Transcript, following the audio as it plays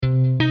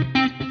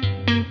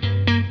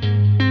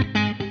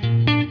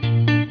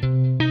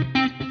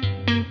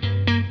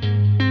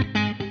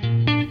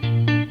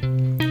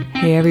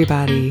Hey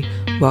everybody,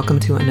 welcome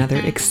to another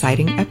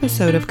exciting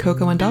episode of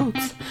Coco and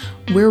Adults.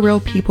 We're real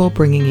people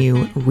bringing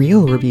you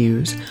real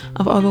reviews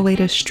of all the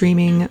latest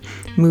streaming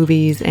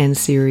movies and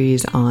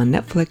series on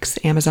Netflix,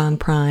 Amazon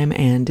Prime,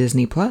 and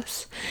Disney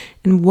Plus.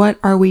 And what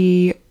are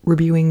we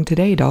reviewing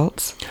today,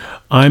 Daltz?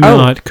 I'm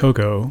not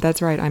Coco.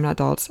 That's right, I'm not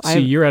Daltz. See,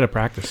 you're out of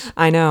practice.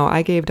 I know,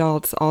 I gave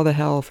Daltz all the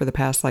hell for the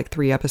past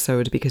 3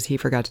 episodes because he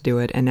forgot to do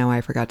it, and now I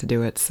forgot to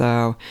do it,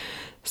 so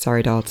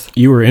sorry, Daltz.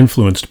 You were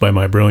influenced by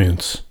my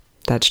brilliance.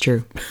 That's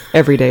true.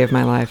 Every day of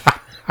my life.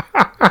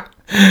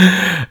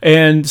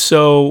 And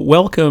so,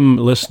 welcome,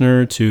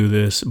 listener, to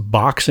this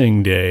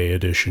Boxing Day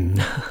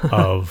edition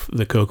of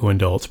the Coco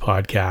and Adults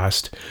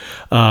podcast.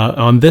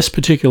 On this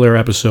particular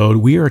episode,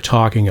 we are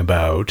talking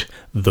about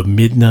The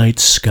Midnight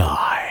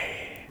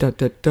Sky. Da,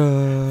 da,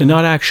 da. And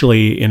not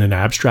actually in an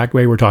abstract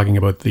way, we're talking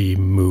about the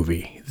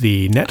movie.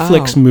 The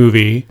Netflix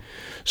movie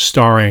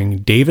starring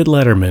David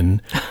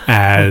Letterman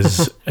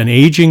as an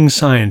aging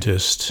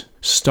scientist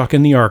stuck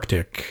in the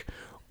Arctic,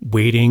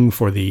 waiting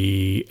for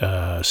the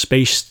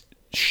space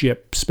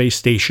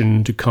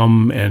station to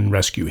come and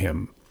rescue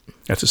him.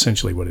 That's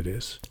essentially what it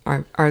is.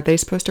 Are they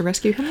supposed to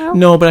rescue him now?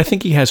 No, but I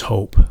think he has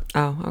hope.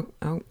 Oh,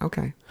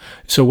 okay.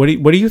 So what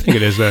do you think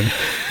it is then?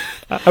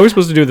 I was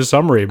supposed to do the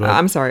summary, but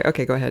I'm sorry.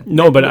 Okay, go ahead.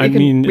 No, but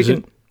is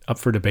it up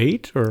for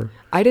debate or?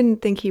 I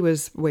didn't think he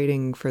was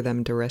waiting for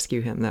them to rescue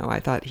him, though. I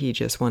thought he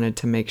just wanted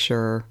to make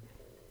sure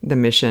the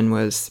mission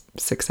was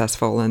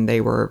successful and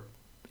they were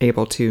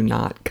able to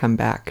not come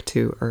back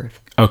to Earth.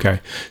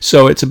 Okay.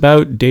 So it's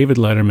about David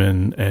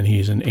Letterman, and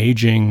he's an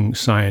aging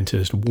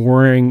scientist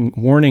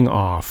warning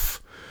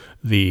off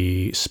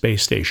the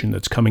space station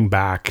that's coming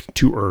back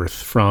to Earth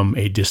from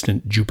a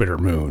distant Jupiter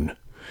moon.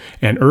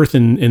 And Earth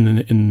in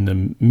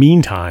the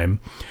meantime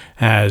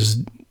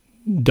has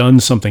done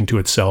something to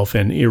itself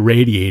and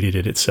irradiated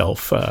it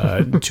itself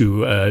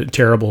to a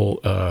terrible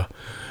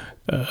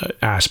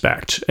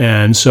aspect.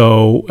 And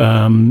so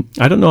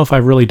I don't know if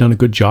I've really done a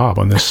good job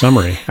on this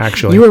summary,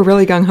 actually. You were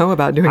really gung-ho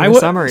about doing the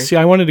summary. See,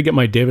 I wanted to get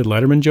my David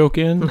Letterman joke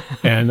in,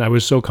 and I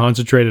was so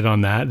concentrated on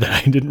that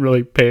I didn't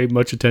really pay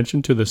much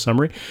attention to the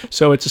summary.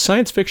 So it's a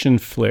science fiction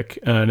flick,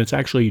 and it's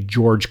actually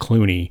George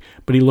Clooney,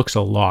 but he looks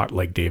a lot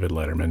like David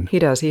Letterman. He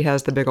does. He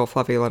has the big old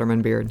fluffy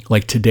Letterman beard.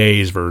 Like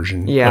today's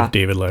version of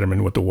David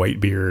Letterman with the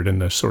white beard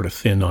and the sort of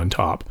thin on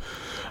top.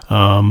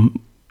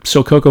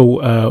 So,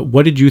 Coco,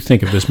 what did you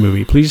think of this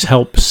movie? Please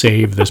help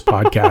save this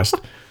podcast.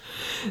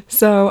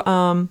 So,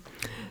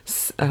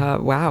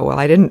 wow. Well,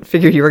 I didn't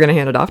figure you were going to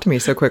hand it off to me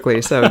so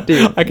quickly. So,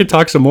 I could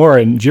talk some more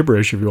in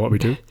gibberish if you want me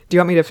to. Do you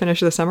want me to finish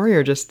the summary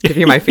or just give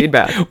you my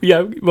feedback?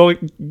 Yeah, well,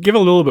 give a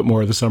little bit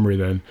more of the summary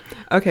then.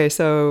 Okay,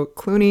 so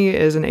Clooney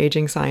is an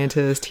aging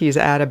scientist. He's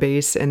at a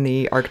base in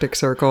the Arctic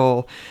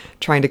Circle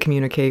trying to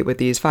communicate with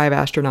these 5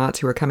 astronauts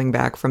who are coming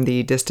back from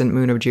the distant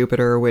moon of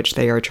Jupiter, which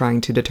they are trying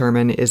to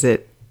determine, is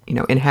it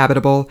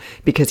inhabitable,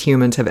 because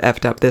humans have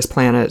effed up this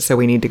planet, so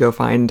we need to go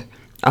find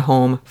a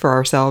home for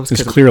ourselves.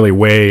 It's clearly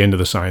way into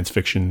the science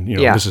fiction.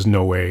 This is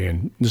no way,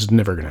 and this is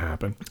never going to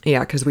happen.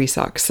 Yeah, because we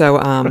suck.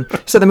 So,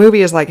 so the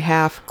movie is like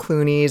half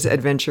Clooney's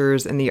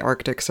adventures in the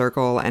Arctic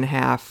Circle and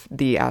half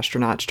the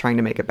astronauts trying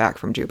to make it back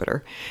from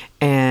Jupiter.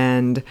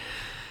 And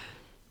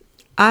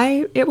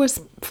it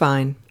was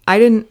fine. I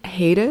didn't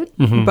hate it,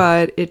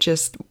 but it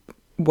just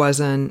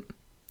wasn't.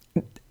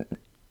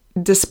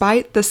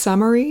 Despite the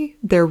summary,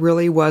 there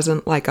really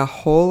wasn't a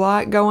whole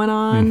lot going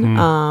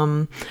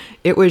on.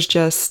 It was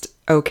just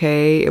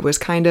okay. It was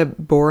kind of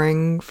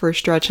boring for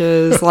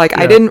stretches.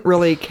 I didn't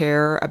really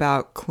care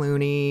about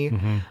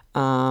Clooney.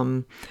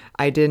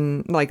 I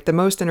didn't the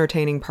most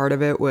entertaining part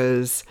of it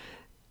was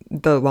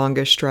the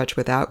longest stretch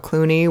without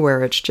Clooney,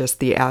 where it's just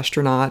the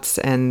astronauts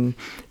and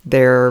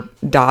they're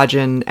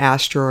dodging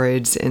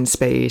asteroids in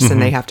space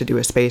and they have to do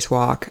a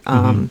spacewalk.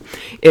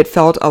 It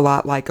felt a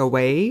lot like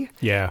Away,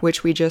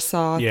 which we just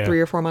saw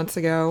 3 or 4 months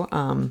ago.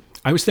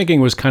 I was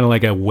thinking it was kind of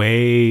like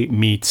Away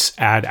meets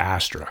Ad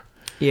Astra.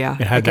 Yeah,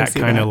 it had that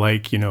kind of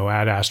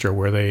Ad Astra,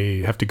 where they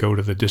have to go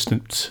to the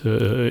distant,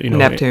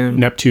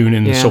 Neptune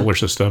in the solar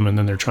system, and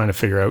then they're trying to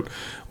figure out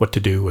what to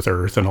do with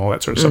Earth and all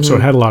that sort of stuff. So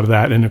it had a lot of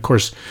that, and of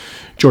course,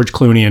 George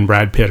Clooney and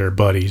Brad Pitt are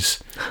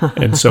buddies,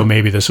 and so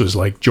maybe this was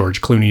like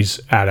George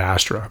Clooney's Ad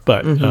Astra,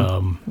 but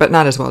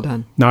not as well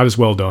done. Not as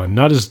well done.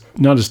 Not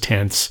as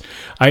tense.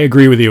 I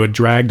agree with you. It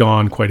dragged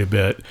on quite a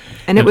bit,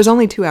 and it was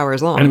only 2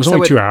 hours long. And it was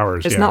only 2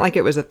 hours. It's not like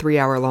it was a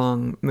 3-hour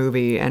long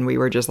movie, and we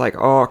were just like,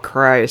 "Oh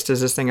Christ,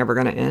 is this thing ever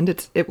going to end?"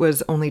 It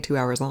was only 2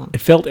 hours long.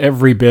 It felt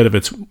every bit of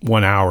its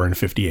 1 hour and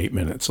 58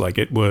 minutes. Like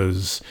it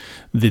was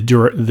the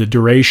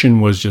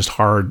duration was just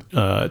hard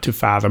to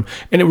fathom,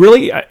 and it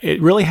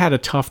really had a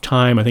tough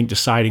time, I think,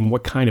 deciding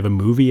what kind of a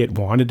movie it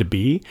wanted to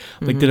be.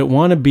 Like, did it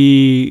want to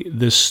be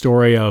this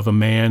story of a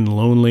man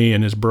lonely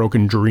and his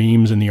broken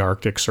dreams in the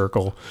Arctic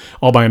Circle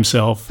all by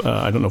himself?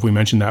 I don't know if we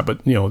mentioned that, but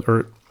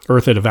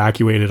Earth had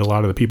evacuated a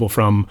lot of the people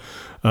from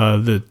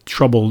the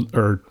troubled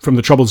or from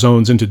the troubled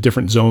zones into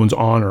different zones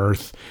on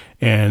Earth.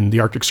 And the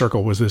Arctic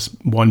Circle was this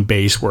one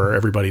base where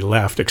everybody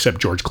left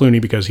except George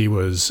Clooney because he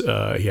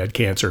had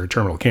cancer,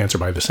 terminal cancer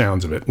by the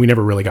sounds of it. We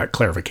never really got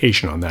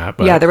clarification on that.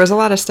 But yeah, there was a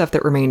lot of stuff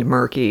that remained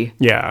murky.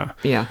 Yeah.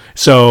 Yeah.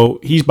 So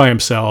he's by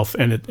himself,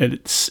 and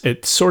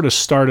it sort of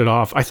started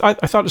off, I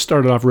thought it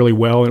started off really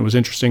well, and it was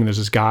interesting. There's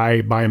this guy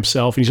by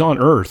himself, and he's on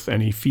Earth,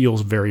 and he feels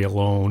very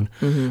alone.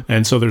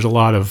 And so there's a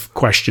lot of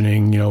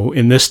questioning,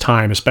 in this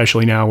time,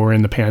 especially now we're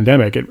in the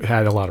pandemic, it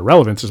had a lot of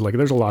relevance. It's like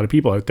there's a lot of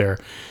people out there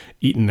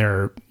eating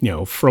their,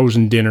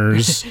 frozen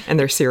dinners and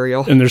their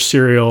cereal and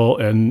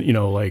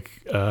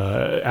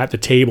at the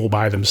table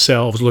by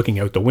themselves looking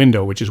out the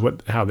window, which is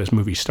how this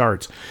movie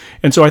starts.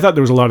 And so I thought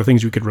there was a lot of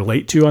things we could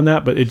relate to on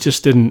that, but it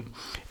didn't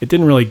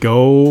really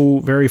go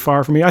very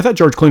far for me. I thought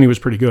George Clooney was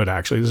pretty good,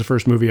 actually. This is the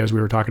first movie, as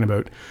we were talking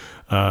about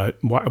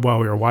while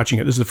we were watching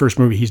it, this is the first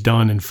movie he's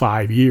done in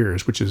 5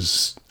 years, which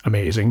is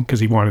amazing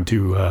because he wanted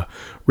to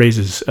raise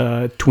his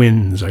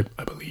twins, I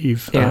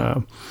believe.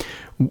 Yeah.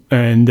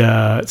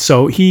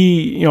 So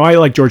he, I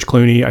like George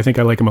Clooney. I think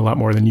I like him a lot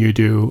more than you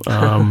do.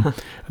 I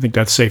think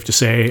that's safe to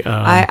say.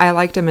 I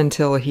liked him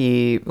until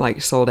he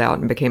sold out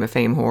and became a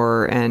fame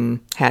whore and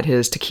had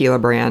his tequila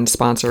brand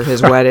sponsor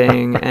his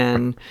wedding.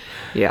 And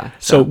yeah.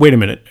 So wait a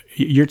minute.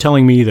 You're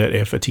telling me that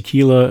if a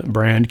tequila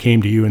brand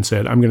came to you and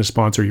said, I'm going to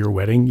sponsor your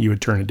wedding, you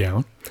would turn it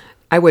down?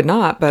 I would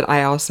not, but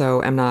I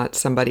also am not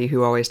somebody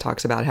who always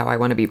talks about how I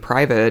want to be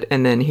private.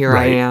 And then here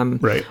I am,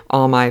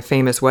 all my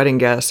famous wedding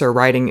guests are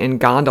riding in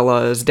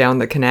gondolas down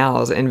the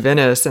canals in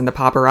Venice, and the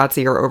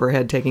paparazzi are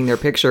overhead taking their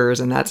pictures,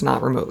 and that's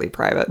not remotely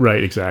private.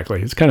 Right,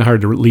 exactly. It's kind of hard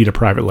to lead a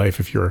private life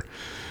if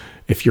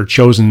your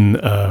chosen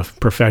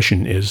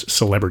profession is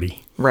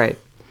celebrity. Right.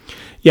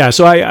 Yeah,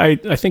 so I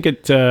think did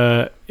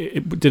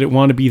it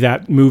want to be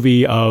that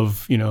movie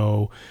of,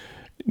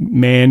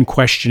 man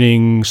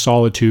questioning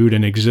solitude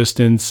and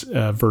existence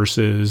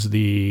versus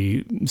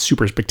the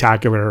super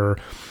spectacular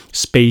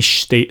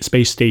space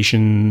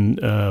station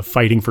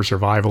fighting for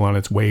survival on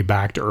its way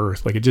back to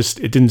Earth. It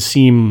didn't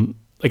seem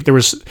like there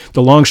was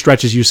the long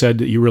stretches you said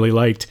that you really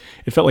liked.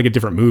 It felt like a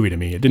different movie to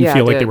me. It didn't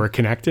feel like they were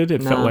connected.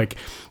 It felt like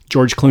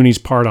George Clooney's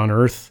part on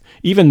Earth,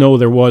 even though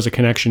there was a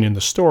connection in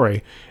the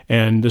story.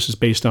 And this is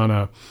based on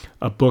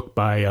a book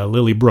by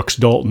Lily Brooks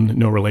Dalton,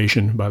 no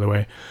relation, by the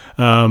way.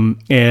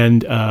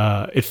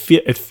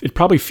 It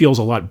probably feels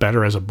a lot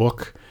better as a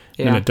book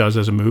than it does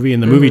as a movie.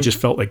 And the movie just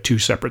felt like two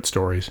separate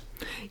stories.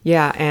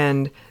 Yeah,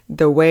 and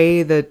the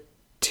way the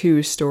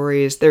two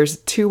stories, there's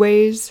two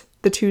ways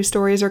the two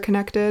stories are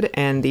connected,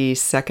 and the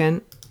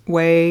second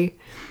way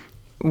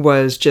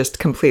was just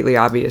completely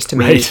obvious to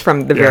me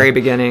from the very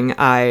beginning.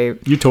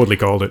 You totally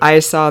called it. I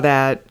saw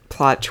that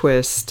plot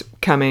twist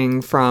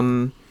coming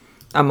from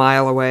a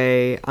mile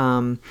away.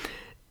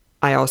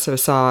 I also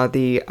saw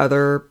the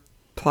other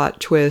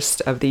plot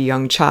twist of the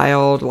young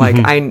child.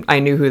 I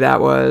knew who that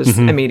was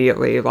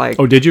immediately.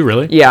 Oh, did you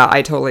really? Yeah,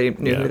 I totally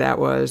knew who that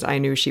was. I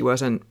knew she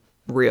wasn't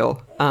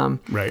real.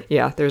 Right.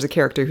 Yeah, there's a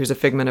character who's a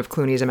figment of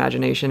Clooney's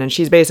imagination, and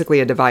she's basically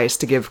a device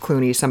to give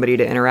Clooney somebody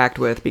to interact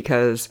with,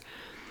 because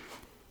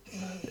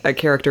a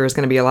character is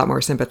going to be a lot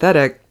more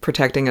sympathetic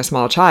protecting a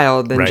small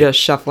child than just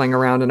shuffling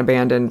around an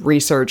abandoned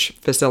research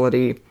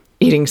facility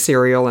eating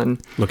cereal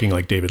and looking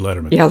like David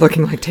Letterman. Yeah,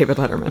 looking like David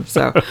Letterman.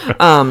 So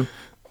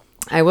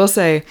I will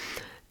say,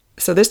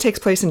 so this takes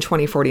place in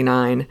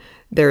 2049.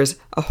 There's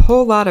a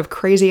whole lot of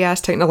crazy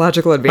ass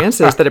technological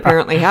advances that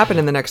apparently happen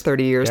in the next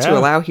 30 years to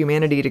allow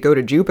humanity to go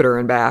to Jupiter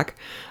and back.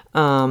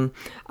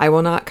 I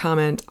will not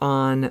comment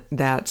on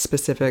that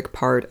specific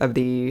part of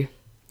the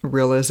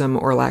realism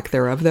or lack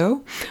thereof,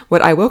 though.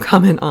 What I will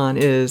comment on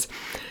is,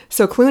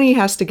 so Clooney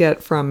has to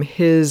get from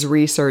his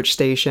research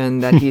station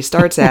that he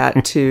starts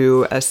at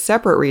to a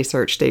separate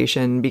research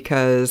station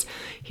because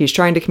he's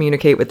trying to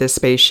communicate with this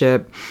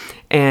spaceship,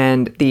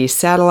 and the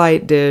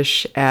satellite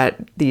dish at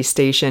the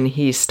station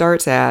he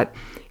starts at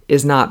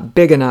is not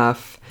big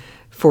enough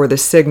for the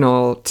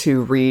signal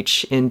to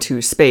reach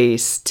into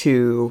space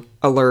to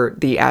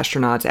alert the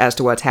astronauts as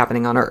to what's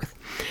happening on Earth.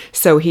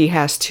 So he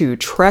has to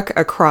trek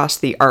across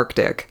the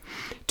Arctic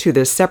to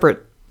this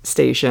separate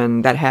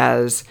station that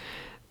has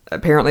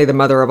apparently the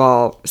mother of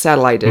all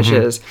satellite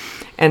dishes.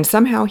 And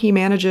somehow he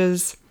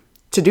manages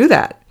to do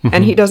that.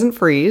 And he doesn't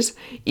freeze,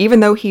 even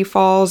though he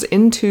falls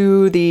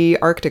into the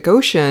Arctic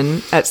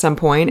Ocean at some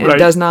point and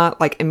does not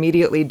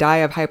immediately die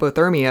of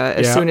hypothermia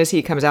as soon as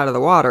he comes out of the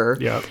water.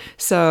 Yeah.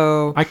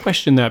 So I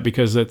question that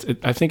because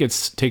I think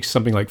it takes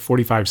something like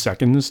 45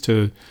 seconds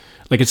to,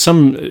 it's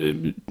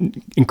some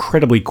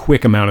incredibly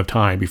quick amount of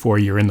time before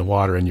you're in the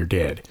water and you're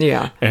dead.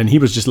 Yeah. And he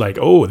was just like,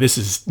 oh, this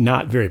is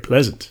not very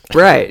pleasant.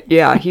 Right.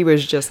 Yeah. He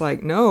was just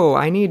like, no,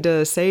 I need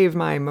to save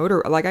my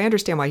motor. I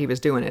understand why he was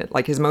doing it.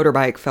 His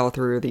motorbike fell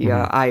through the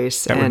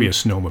ice. That would be a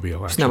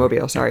snowmobile, actually.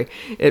 Snowmobile, sorry.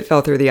 It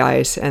fell through the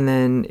ice. And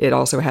then it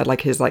also had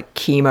his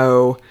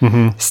chemo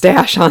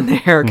stash on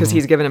there because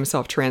he's given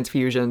himself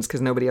transfusions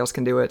because nobody else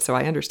can do it. So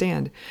I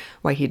understand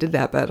why he did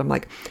that. But I'm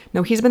like,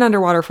 no, he's been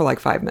underwater for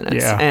 5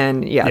 minutes. Yeah.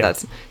 And that's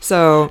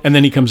So and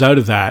then he comes out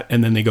of that,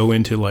 and then they go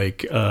into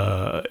like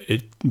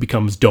it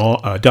becomes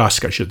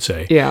dusk, I should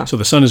say. Yeah. So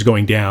the sun is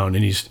going down,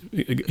 and he's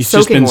just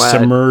Soaking been wet.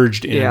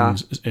 submerged in Yeah.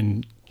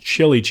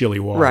 chilly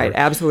water. right,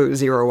 absolute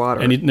zero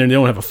water. And they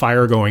don't have a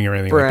fire going or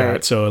anything like Right.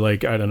 that. So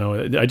like I don't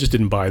know, I just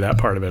didn't buy that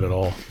part of it at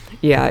all.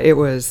 Yeah, it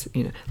was,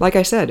 like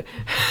I said,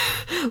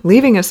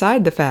 leaving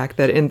aside the fact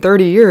that in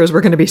 30 years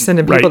we're going to be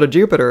sending people Right. to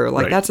Jupiter,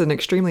 like Right. that's an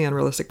extremely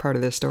unrealistic part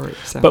of this story.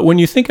 So. But when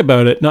you think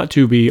about it, not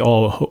to be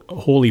all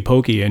holy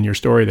pokey in your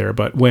story there,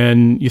 but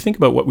when you think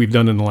about what we've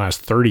done in the last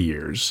 30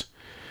 years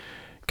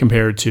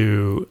compared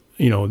to,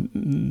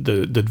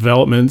 the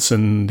developments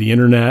and the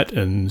internet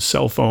and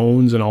cell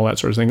phones and all that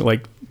sort of thing,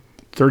 like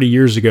 30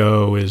 years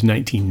ago is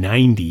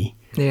 1990.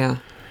 Yeah,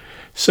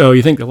 So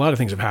you think a lot of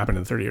things have happened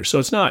in 30 years. So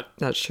it's not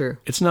that's true.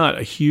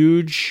 a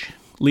huge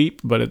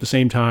leap, but at the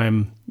same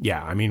time,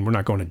 yeah, I mean, we're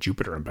not going to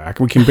Jupiter and back.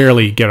 We can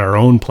barely get our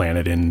own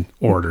planet in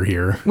order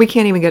here. We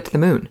can't even get to the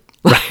moon.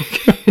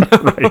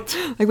 Right.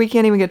 Like we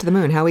can't even get to the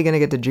moon. How are we going to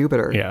get to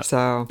Jupiter? Yeah.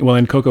 So, Well,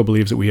 and Coco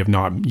believes that we have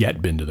not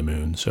yet been to the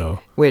moon. So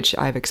which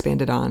I've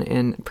expanded on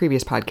in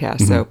previous podcasts.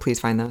 Mm-hmm. So please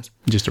find those.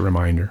 just a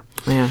reminder.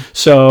 Yeah.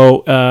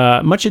 So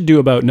much ado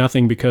about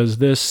nothing, because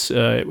this,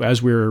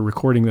 as we're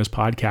recording this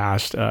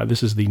podcast,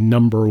 this is the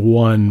number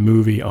one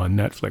movie on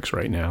Netflix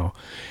right now.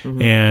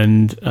 Mm-hmm.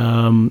 And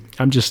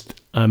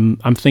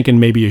I'm thinking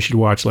maybe you should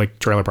watch like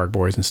Trailer Park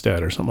Boys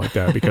instead or something like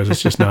that, because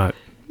it's just not,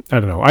 I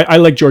don't know. I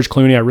like George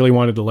Clooney. I really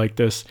wanted to like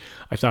this.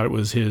 I thought it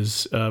was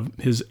his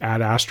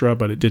Ad Astra,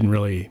 but it didn't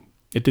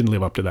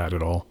live up to that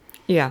at all.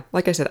 Yeah.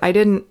 Like I said, I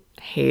didn't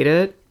hate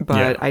it, but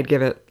Yeah. I'd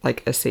give it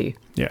like a C.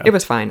 Yeah. It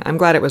was fine. I'm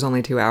glad it was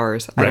only 2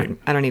 hours. Right.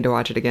 I don't need to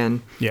watch it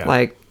again. Yeah.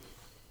 Like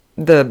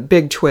the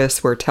big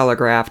twists were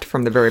telegraphed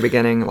from the very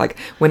beginning. Like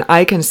when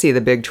I can see the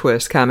big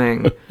twist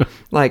coming,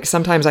 like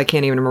sometimes I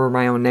can't even remember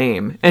my own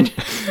name. And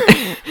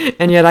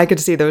and yet I could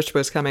see those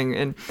twists coming.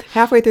 And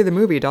halfway through the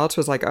movie, Daltz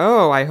was like,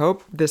 "Oh, I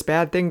hope this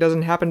bad thing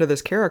doesn't happen to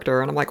this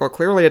character." And I'm like, "Well,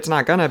 clearly it's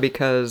not gonna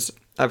because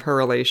of her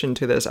relation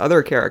to this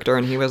other character."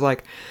 And he was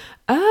like,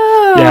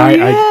 "Oh,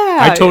 yeah."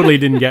 I totally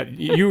didn't get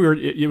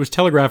it was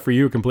telegraphed for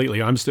you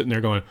completely. I'm sitting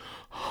there going,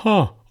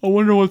 I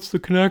wonder what's the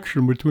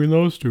connection between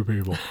those two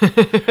people.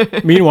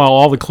 Meanwhile,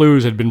 all the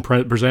clues had been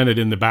presented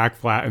in the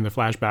in the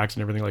flashbacks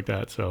and everything like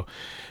that. So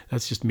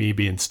that's just me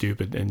being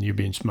stupid and you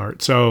being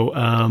smart. So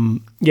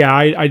yeah,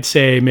 I'd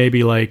say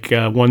maybe like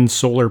one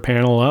solar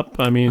panel up.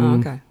 I mean,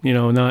 okay.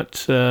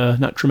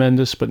 Not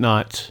tremendous, but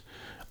not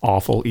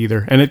awful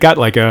either. And it got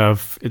like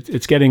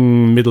it's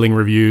getting middling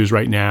reviews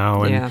right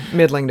now, and Yeah,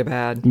 middling to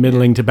bad.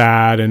 middling to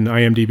bad, and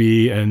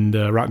IMDb and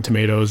Rotten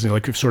Tomatoes,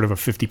 like sort of a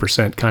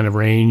 50% kind of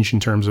range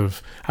in terms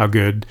of how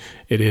good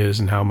it is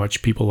and how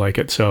much people like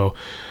it. So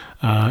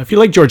if you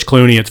like George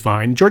Clooney, it's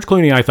fine. George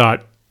Clooney, I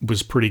thought,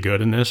 was pretty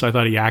good in this. I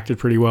thought he acted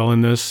pretty well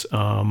in this.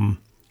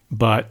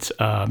 But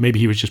maybe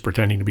he was just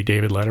pretending to be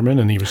David Letterman,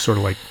 and he was sort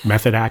of like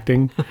method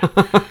acting.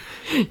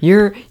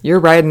 You're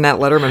riding that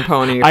Letterman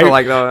pony for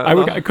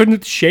I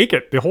couldn't shake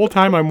it the whole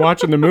time I'm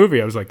watching the movie.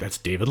 I was like, "That's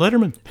David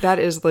Letterman." That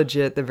is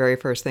legit the very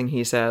first thing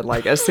he said.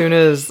 Like as soon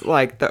as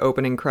like the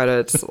opening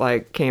credits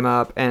like came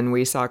up and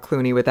we saw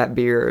Clooney with that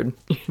beard,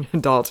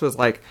 Daltz was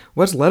like,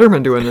 "What's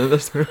Letterman doing in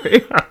this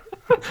movie?"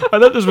 I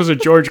thought this was a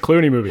George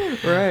Clooney movie.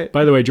 Right.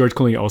 By the way, George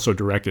Clooney also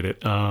directed it,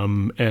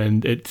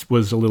 and it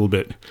was a little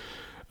bit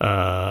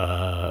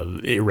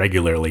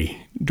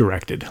irregularly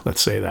directed.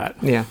 Let's say that.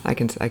 Yeah, I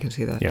can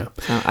see that. Yeah.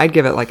 So I'd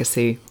give it like a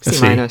C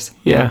C. minus.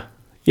 Yeah.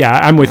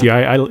 I'm with you.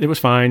 It was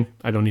fine.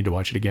 I don't need to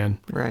watch it again.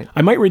 Right.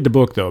 I might read the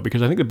book though,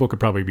 because I think the book would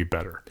probably be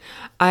better.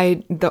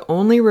 The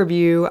only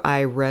review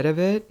I read of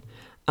it,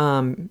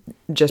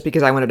 just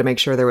because I wanted to make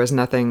sure there was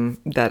nothing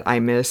that I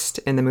missed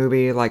in the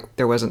movie, like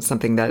there wasn't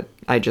something that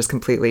I just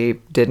completely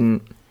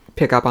didn't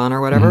pick up on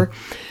or whatever,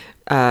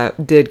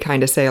 did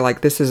kind of say like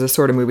this is a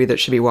sort of movie that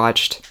should be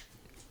watched,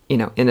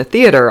 in a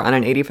theater on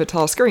an 80-foot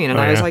tall screen. And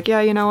I was like, yeah,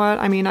 you know what?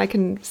 I mean, I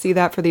can see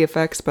that for the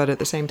effects, but at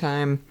the same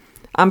time,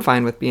 I'm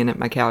fine with being at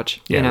my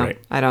couch. Right.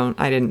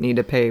 I didn't need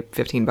to pay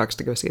 $15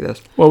 to go see this.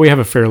 Well, we have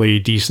a fairly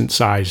decent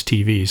sized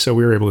TV, so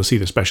we were able to see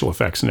the special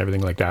effects and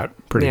everything like that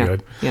pretty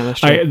good. Yeah, that's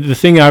true. The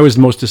thing I was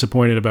most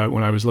disappointed about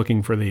when I was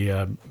looking for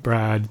the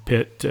Brad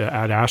Pitt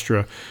Ad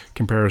Astra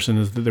comparison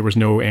is that there was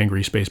no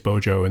angry Space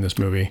Bojo in this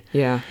movie.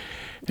 Yeah.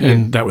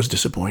 And that was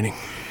disappointing.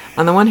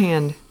 On the one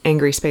hand,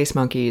 angry space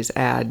monkeys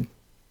add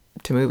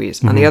to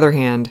movies. On the other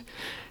hand,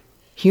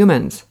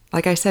 humans,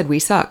 like I said, we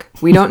suck.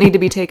 We don't need to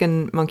be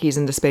taking monkeys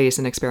into space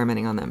and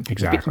experimenting on them.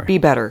 Exactly. Be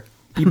better.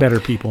 Be better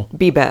people.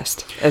 Be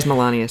best, as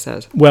Melania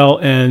says. Well,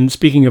 and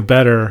speaking of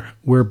better,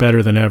 we're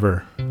better than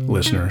ever,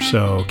 listener.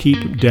 So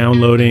keep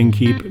downloading,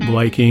 keep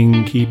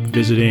liking, keep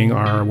visiting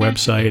our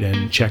website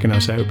and checking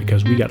us out,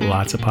 because we got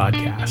lots of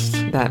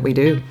podcasts. That we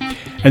do.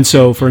 And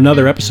so for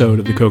another episode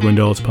of the Coco and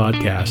Daltz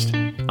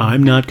podcast,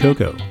 I'm not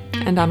Coco.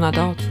 And I'm not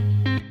Daltz.